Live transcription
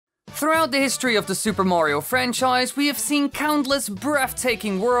Throughout the history of the Super Mario franchise, we have seen countless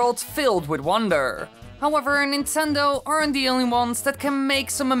breathtaking worlds filled with wonder. However, Nintendo aren't the only ones that can make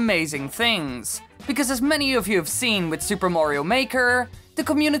some amazing things, because as many of you have seen with Super Mario Maker, the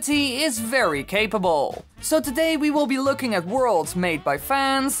community is very capable. So today we will be looking at worlds made by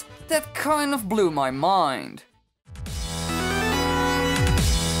fans that kind of blew my mind.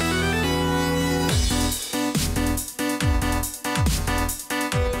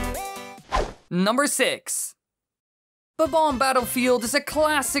 Number 6. Bob-omb Battlefield is a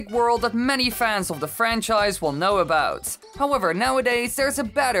classic world that many fans of the franchise will know about. However, nowadays there's a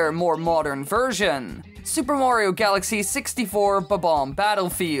better, more modern version. Super Mario Galaxy 64 Bob-omb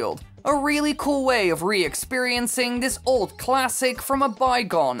Battlefield. A really cool way of re-experiencing this old classic from a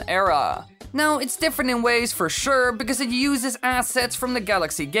bygone era. Now, it's different in ways for sure because it uses assets from the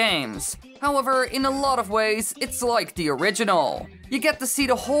Galaxy games. However, in a lot of ways, it's like the original. You get to see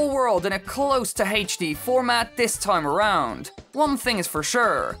the whole world in a close to HD format this time around. One thing is for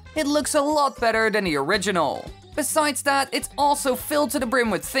sure, it looks a lot better than the original. Besides that, it's also filled to the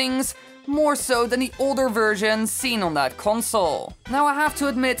brim with things, more so than the older version seen on that console. Now I have to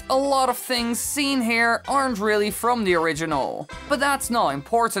admit, a lot of things seen here aren't really from the original, but that's not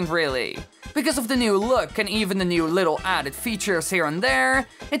important really. Because of the new look and even the new little added features here and there,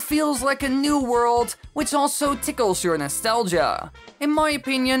 it feels like a new world, which also tickles your nostalgia. In my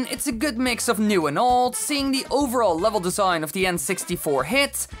opinion, it's a good mix of new and old, seeing the overall level design of the N64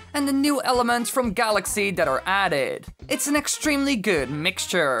 hit and the new elements from Galaxy that are added. It's an extremely good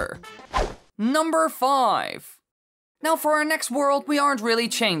mixture. Number 5. Now for our next world, we aren't really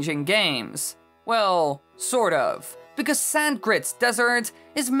changing games. Well, sort of. Because Sandgrid's Desert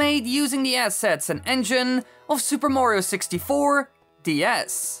is made using the assets and engine of Super Mario 64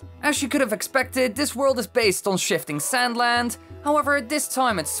 DS. As you could have expected, this world is based on shifting sandland, however this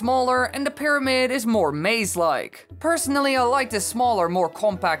time it's smaller and the pyramid is more maze-like. Personally, I like this smaller, more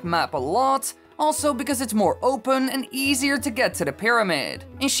compact map a lot, also because it's more open and easier to get to the pyramid.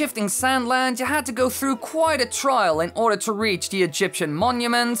 In shifting sandland, you had to go through quite a trial in order to reach the Egyptian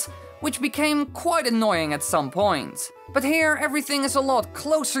monument, which became quite annoying at some point. But here, everything is a lot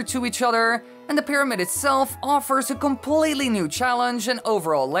closer to each other, and the pyramid itself offers a completely new challenge and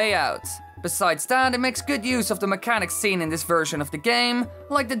overall layout. Besides that, it makes good use of the mechanics seen in this version of the game,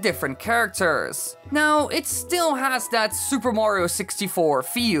 like the different characters. Now, it still has that Super Mario 64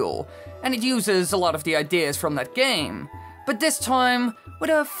 feel, and it uses a lot of the ideas from that game, but this time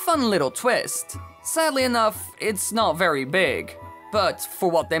with a fun little twist. Sadly enough, it's not very big. But for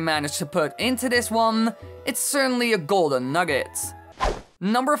what they managed to put into this one, it's certainly a golden nugget.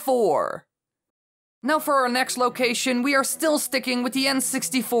 Number 4. Now for our next location, we are still sticking with the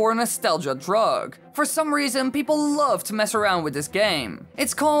N64 nostalgia drug. For some reason, people love to mess around with this game.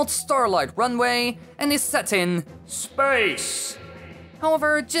 It's called Starlight Runway and is set in space.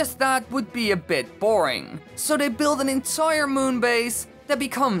 However, just that would be a bit boring. So they build an entire moon base that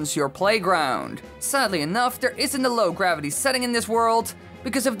becomes your playground. Sadly enough, there isn't a low gravity setting in this world,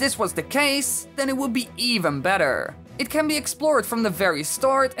 because if this was the case, then it would be even better. It can be explored from the very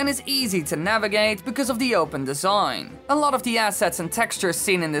start and is easy to navigate because of the open design. A lot of the assets and textures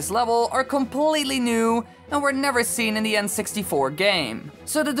seen in this level are completely new and were never seen in the N64 game.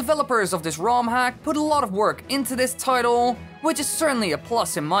 So the developers of this Romhack put a lot of work into this title, which is certainly a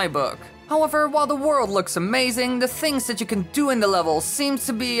plus in my book. However, while the world looks amazing, the things that you can do in the level seems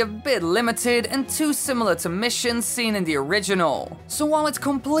to be a bit limited and too similar to missions seen in the original. So while it's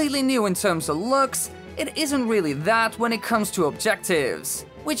completely new in terms of looks, it isn't really that when it comes to objectives,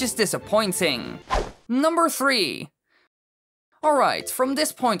 which is disappointing. Number 3. Alright, from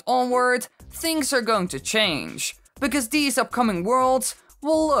this point onward, things are going to change, because these upcoming worlds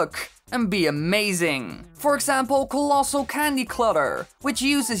will look and be amazing. For example, Colossal Candy Clutter, which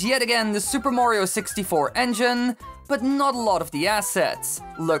uses yet again the Super Mario 64 engine, but not a lot of the assets,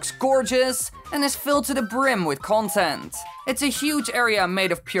 looks gorgeous, and is filled to the brim with content. It's a huge area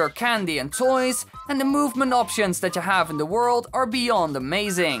made of pure candy and toys, and the movement options that you have in the world are beyond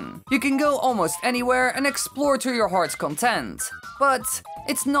amazing. You can go almost anywhere and explore to your heart's content. But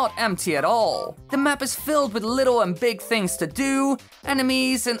it's not empty at all. The map is filled with little and big things to do,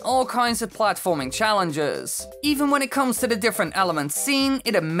 enemies, and all kinds of platforming challenges. Even when it comes to the different elements seen,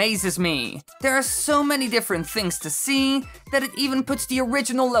 it amazes me. There are so many different things to see that it even puts the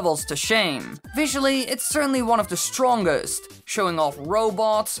original levels to shame. Visually, it's certainly one of the strongest, showing off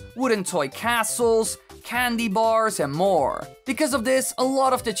robots, wooden toy castles, candy bars, and more. Because of this, a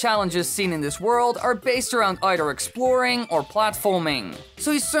lot of the challenges seen in this world are based around either exploring or platforming.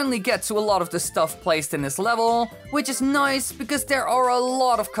 So you certainly get to a lot of the stuff placed in this level, which is nice because there are a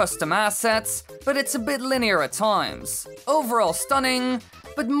lot of custom assets, but it's a bit linear at times. Overall stunning,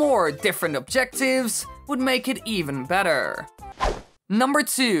 but more different objectives would make it even better. Number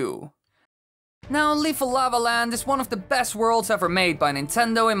 2. Now, Lethal Lava Land is one of the best worlds ever made by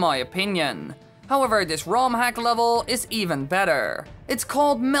Nintendo in my opinion. However, this Romhack level is even better. It's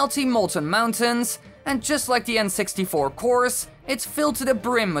called Melty Molten Mountains, and just like the N64 course, it's filled to the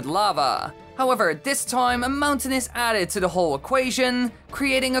brim with lava. However, this time a mountain is added to the whole equation,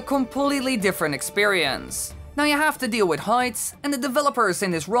 creating a completely different experience. Now you have to deal with heights, and the developers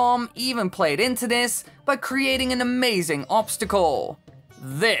in this ROM even played into this by creating an amazing obstacle.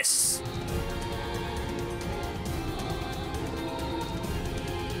 This.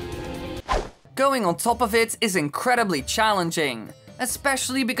 Going on top of it is incredibly challenging,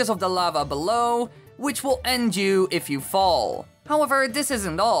 especially because of the lava below, which will end you if you fall. However, this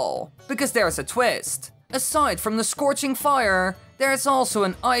isn't all, because there's a twist. Aside from the scorching fire, there's also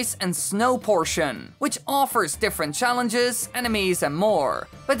an ice and snow portion, which offers different challenges, enemies, and more.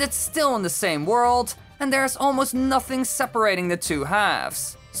 But it's still in the same world, and there's almost nothing separating the two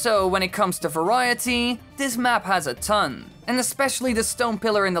halves. So when it comes to variety, this map has a ton, and especially the stone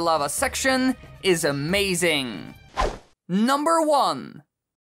pillar in the lava section is amazing. Number 1.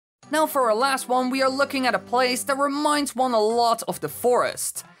 Now for our last one, we are looking at a place that reminds one a lot of the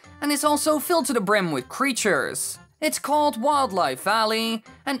forest, and is also filled to the brim with creatures. It's called Wildlife Valley,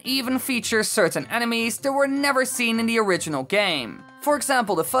 and even features certain enemies that were never seen in the original game. For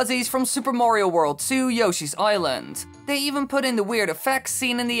example, the fuzzies from Super Mario World 2 Yoshi's Island. They even put in the weird effects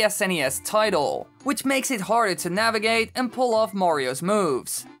seen in the SNES title, which makes it harder to navigate and pull off Mario's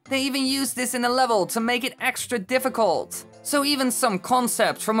moves. They even used this in a level to make it extra difficult. So even some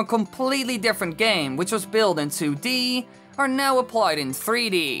concepts from a completely different game, which was built in 2D, are now applied in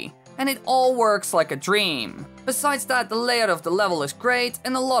 3D. And it all works like a dream. Besides that, the layout of the level is great,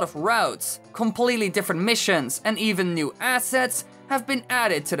 and a lot of routes, completely different missions, and even new assets have been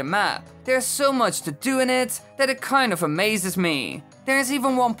added to the map. There's so much to do in it that it kind of amazes me. There's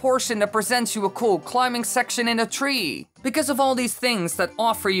even one portion that presents you a cool climbing section in a tree. Because of all these things that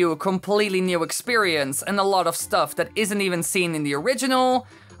offer you a completely new experience and a lot of stuff that isn't even seen in the original,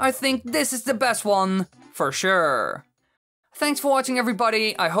 I think this is the best one, for sure. Thanks for watching,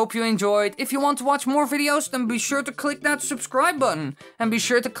 everybody. I hope you enjoyed. If you want to watch more videos, then be sure to click that subscribe button. And be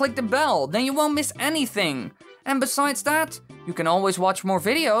sure to click the bell, then you won't miss anything. And besides that, you can always watch more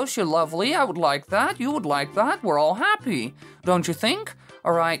videos. You're lovely, I would like that, you would like that, we're all happy. Don't you think?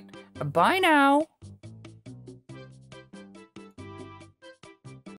 Alright, bye now.